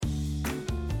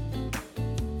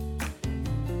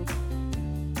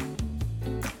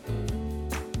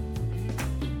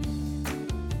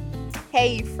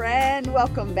Hey friend,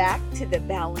 welcome back to the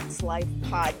Balanced Life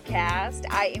Podcast.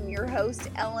 I am your host,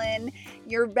 Ellen,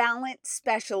 your balance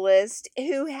specialist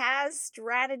who has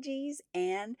strategies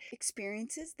and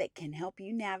experiences that can help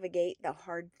you navigate the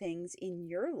hard things in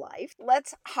your life.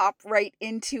 Let's hop right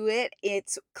into it.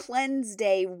 It's Cleanse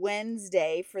Day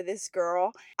Wednesday for this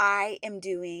girl. I am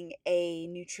doing a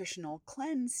nutritional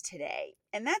cleanse today,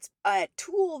 and that's a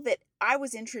tool that I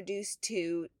was introduced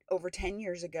to over 10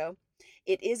 years ago.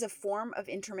 It is a form of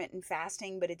intermittent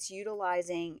fasting, but it's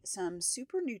utilizing some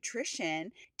super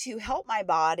nutrition to help my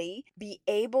body be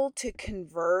able to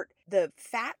convert the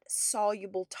fat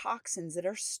soluble toxins that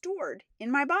are stored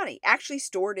in my body, actually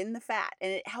stored in the fat,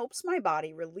 and it helps my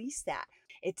body release that.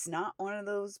 It's not one of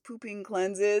those pooping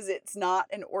cleanses. It's not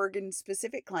an organ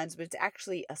specific cleanse, but it's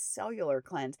actually a cellular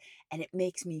cleanse, and it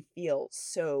makes me feel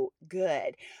so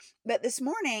good. But this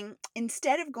morning,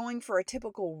 instead of going for a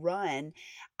typical run,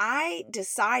 I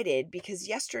decided, because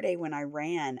yesterday when I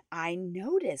ran, I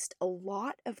noticed a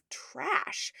lot of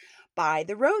trash by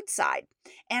the roadside.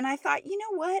 And I thought, you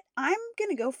know what? I'm going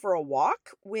to go for a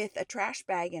walk with a trash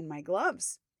bag and my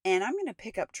gloves, and I'm going to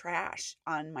pick up trash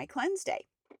on my cleanse day.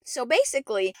 So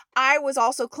basically, I was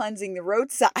also cleansing the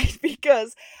roadside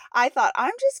because I thought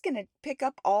I'm just going to pick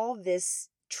up all this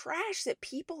trash that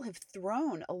people have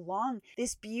thrown along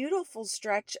this beautiful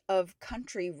stretch of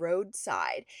country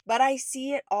roadside. But I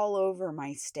see it all over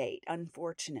my state,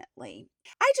 unfortunately.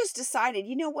 I just decided,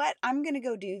 you know what? I'm going to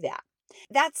go do that.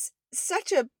 That's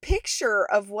such a picture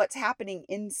of what's happening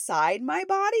inside my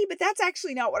body, but that's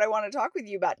actually not what I want to talk with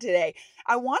you about today.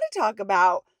 I want to talk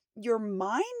about your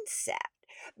mindset.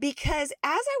 Because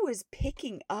as I was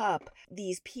picking up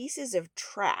these pieces of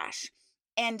trash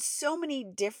and so many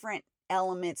different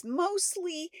elements,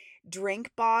 mostly drink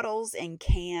bottles and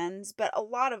cans, but a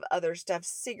lot of other stuff,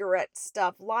 cigarette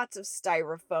stuff, lots of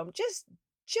styrofoam,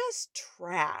 just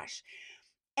trash.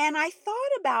 And I thought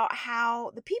about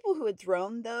how the people who had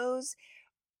thrown those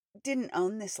didn't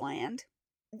own this land.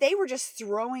 They were just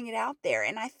throwing it out there.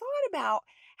 And I thought about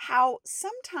how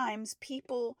sometimes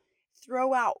people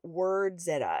throw out words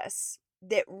at us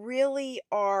that really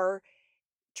are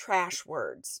trash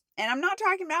words. And I'm not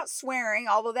talking about swearing,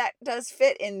 although that does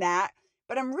fit in that,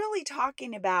 but I'm really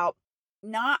talking about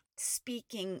not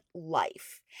speaking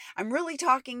life. I'm really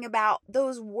talking about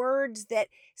those words that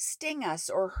sting us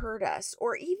or hurt us,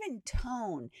 or even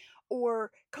tone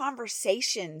or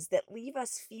conversations that leave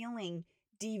us feeling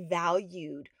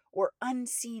devalued or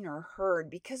unseen or heard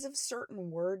because of certain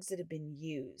words that have been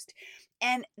used.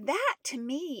 And that to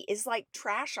me is like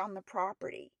trash on the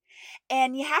property.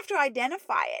 And you have to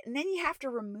identify it, and then you have to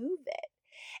remove it.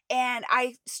 And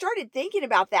I started thinking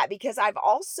about that because I've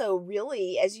also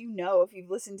really, as you know, if you've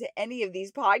listened to any of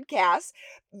these podcasts,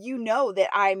 you know that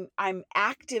I'm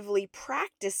actively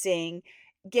practicing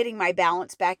getting my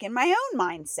balance back in my own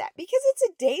mindset, because it's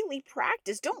a daily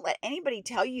practice. Don't let anybody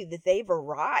tell you that they've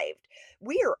arrived.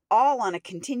 We are all on a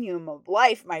continuum of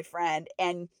life, my friend,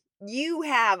 and you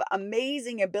have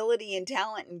amazing ability and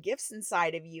talent and gifts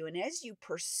inside of you. And as you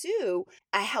pursue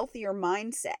a healthier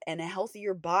mindset and a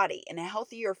healthier body and a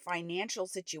healthier financial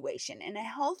situation and a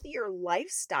healthier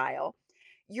lifestyle,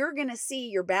 you're going to see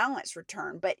your balance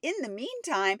return. But in the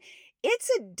meantime, it's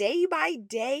a day by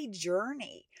day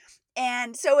journey.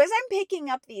 And so as I'm picking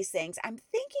up these things, I'm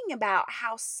thinking about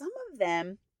how some of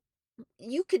them,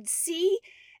 you could see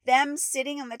them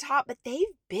sitting on the top, but they've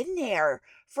been there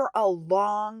for a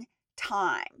long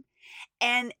time.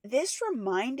 And this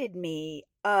reminded me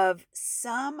of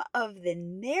some of the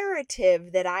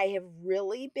narrative that I have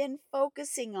really been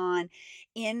focusing on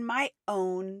in my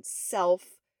own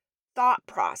self thought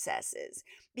processes,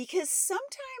 because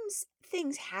sometimes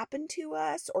things happen to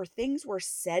us or things were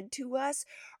said to us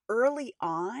early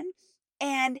on,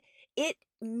 and it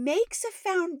makes a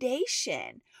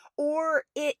foundation, or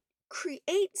it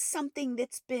creates something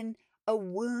that's been a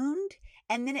wound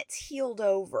and then it's healed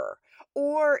over,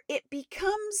 or it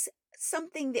becomes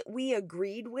something that we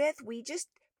agreed with. We just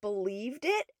believed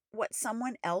it, what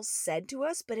someone else said to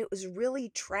us, but it was really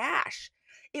trash.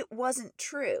 It wasn't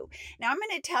true. Now, I'm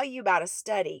going to tell you about a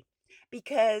study,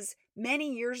 because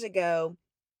many years ago,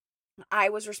 I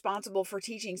was responsible for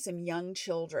teaching some young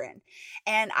children,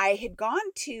 and I had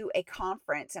gone to a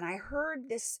conference, and I heard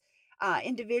this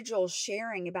individual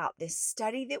sharing about this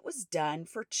study that was done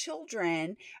for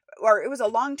children, or it was a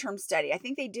long-term study. I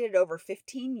think they did it over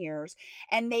 15 years,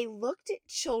 and they looked at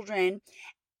children,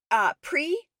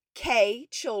 pre-K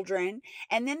children,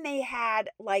 and then they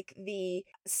had like the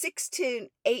 6 to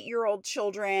 8-year-old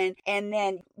children, and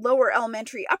then lower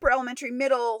elementary, upper elementary,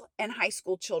 middle, and high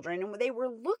school children. And they were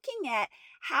looking at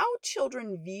how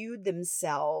children viewed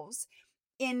themselves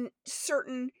in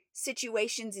certain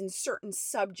situations, in certain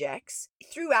subjects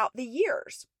throughout the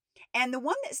years. And the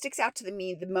one that sticks out to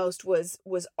me the most was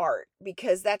art,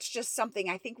 because that's just something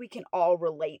I think we can all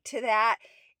relate to that.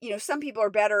 Some people are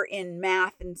better in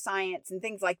math and science and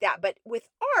things like that, but with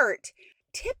art,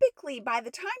 typically by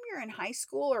the time you're in high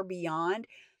school or beyond,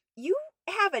 you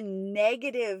have a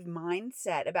negative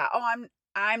mindset about, oh,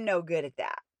 I'm no good at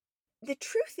that. The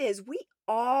truth is, we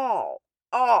all,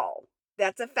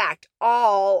 that's a fact,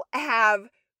 all have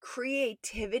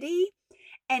creativity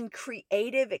and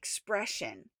creative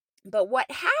expression. But what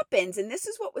happens, and this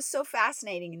is what was so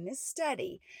fascinating in this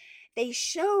study, they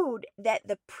showed that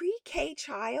the pre-K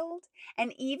child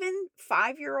and even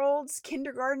 5-year-olds,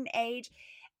 kindergarten age,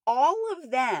 all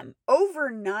of them,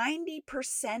 over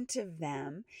 90% of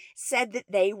them, said that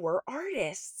they were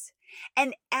artists.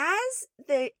 And as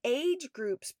the age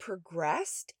groups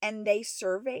progressed and they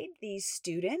surveyed these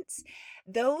students,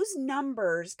 those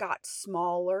numbers got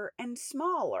smaller and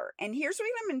smaller. And here's what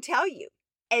I'm going to tell you.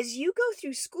 As you go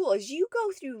through school, as you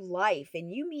go through life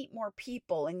and you meet more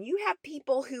people and you have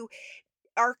people who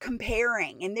are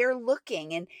comparing and they're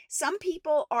looking, and some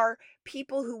people are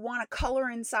people who want to color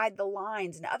inside the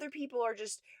lines, and other people are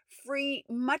just free,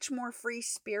 much more free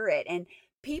spirit, and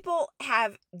people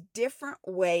have different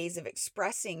ways of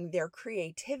expressing their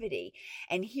creativity.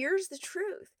 And here's the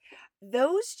truth.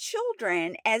 Those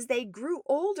children, as they grew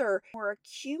older, were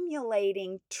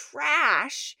accumulating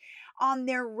trash on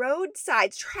their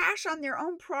roadsides, trash on their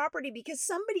own property, because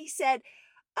somebody said,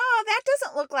 oh, that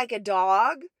doesn't look like a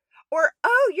dog. Or,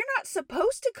 oh, you're not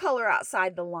supposed to color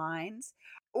outside the lines.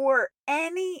 Or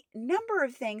any number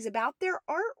of things about their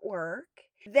artwork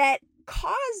that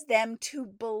caused them to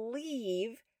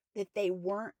believe that they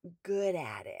weren't good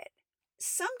at it.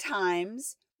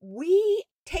 Sometimes we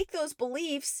take those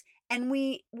beliefs and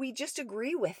we just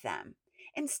agree with them,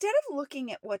 instead of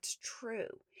looking at what's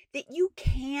true, that you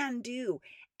can do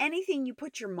anything you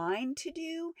put your mind to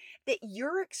do, that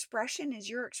your expression is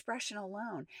your expression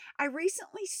alone. I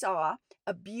recently saw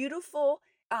a beautiful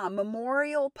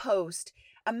memorial post,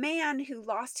 a man who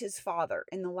lost his father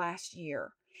in the last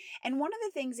year. And one of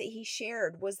the things that he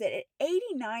shared was that at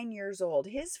 89 years old,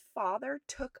 his father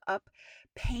took up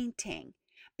painting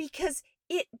because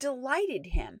it delighted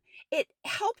him. It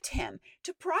helped him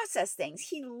to process things.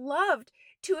 He loved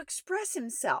to express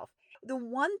himself. The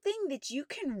one thing that you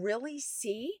can really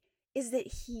see is that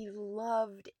he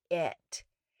loved it.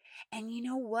 And you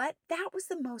know what? That was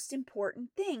the most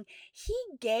important thing. He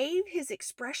gave his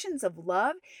expressions of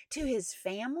love to his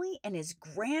family and his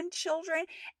grandchildren.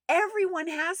 Everyone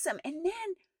has some. And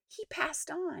then he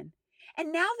passed on.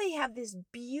 And now they have this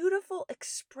beautiful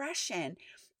expression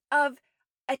of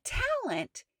a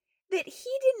talent that he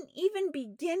didn't even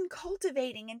begin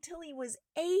cultivating until he was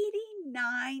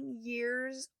 89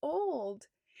 years old.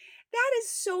 That is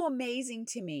so amazing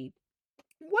to me.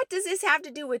 What does this have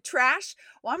to do with trash?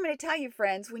 Well, I'm going to tell you,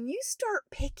 friends, when you start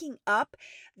picking up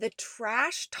the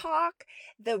trash talk,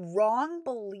 the wrong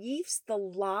beliefs, the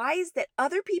lies that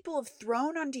other people have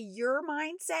thrown onto your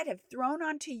mindset, have thrown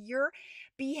onto your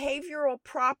behavioral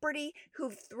property,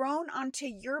 who've thrown onto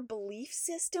your belief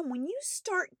system, when you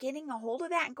start getting a hold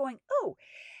of that and going, oh,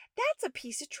 that's a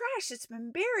piece of trash that's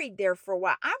been buried there for a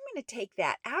while, I'm going to take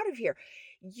that out of here.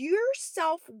 Your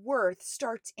self-worth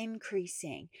starts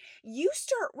increasing. You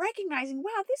start recognizing,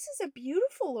 wow, this is a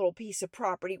beautiful little piece of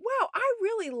property. Wow, I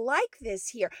really like this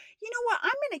here. You know what?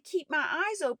 I'm going to keep my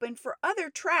eyes open for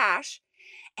other trash.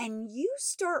 And you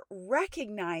start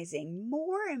recognizing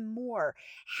more and more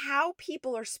how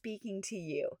people are speaking to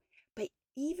you, but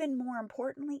even more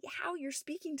importantly, how you're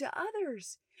speaking to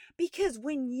others. Because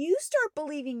when you start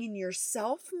believing in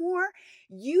yourself more,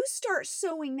 you start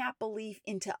sowing that belief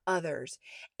into others.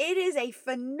 It is a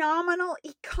phenomenal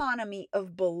economy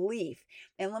of belief.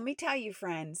 And let me tell you,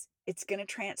 friends, it's going to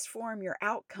transform your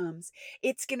outcomes.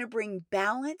 It's going to bring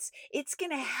balance. It's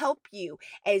going to help you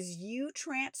as you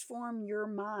transform your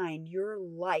mind. Your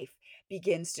life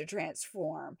begins to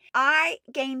transform. I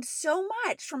gained so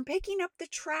much from picking up the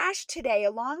trash today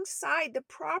alongside the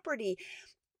property,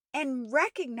 and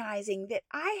recognizing that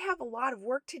I have a lot of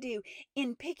work to do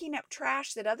in picking up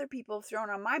trash that other people have thrown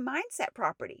on my mindset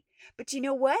property. But you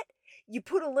know what? You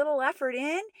put a little effort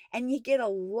in and you get a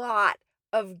lot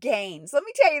of gains. Let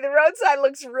me tell you, the roadside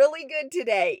looks really good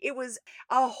today. It was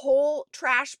a whole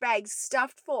trash bag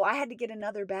stuffed full. I had to get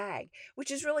another bag,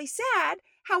 which is really sad.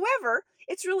 However,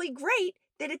 it's really great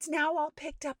that it's now all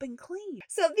picked up and clean.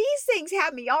 So these things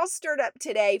have me all stirred up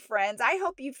today, friends. I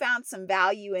hope you found some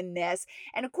value in this.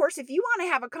 And of course, if you want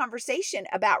to have a conversation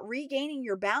about regaining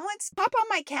your balance, pop on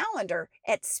my calendar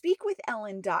at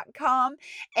speakwithellen.com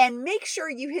and make sure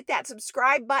you hit that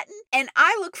subscribe button. And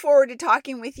I look forward to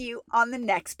talking with you on the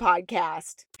next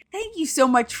podcast. Thank you so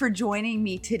much for joining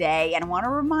me today. And I want to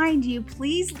remind you,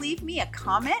 please leave me a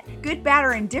comment, good, bad,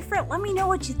 or indifferent. Let me know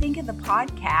what you think of the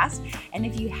podcast. And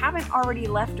if you haven't already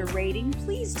left a rating,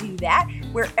 please do that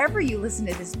wherever you listen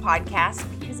to this podcast,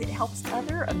 because it helps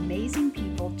other amazing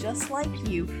people just like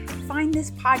you find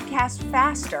this podcast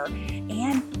faster.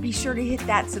 And be sure to hit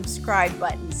that subscribe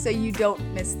button so you don't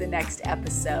miss the next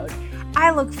episode.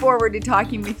 I look forward to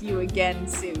talking with you again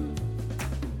soon.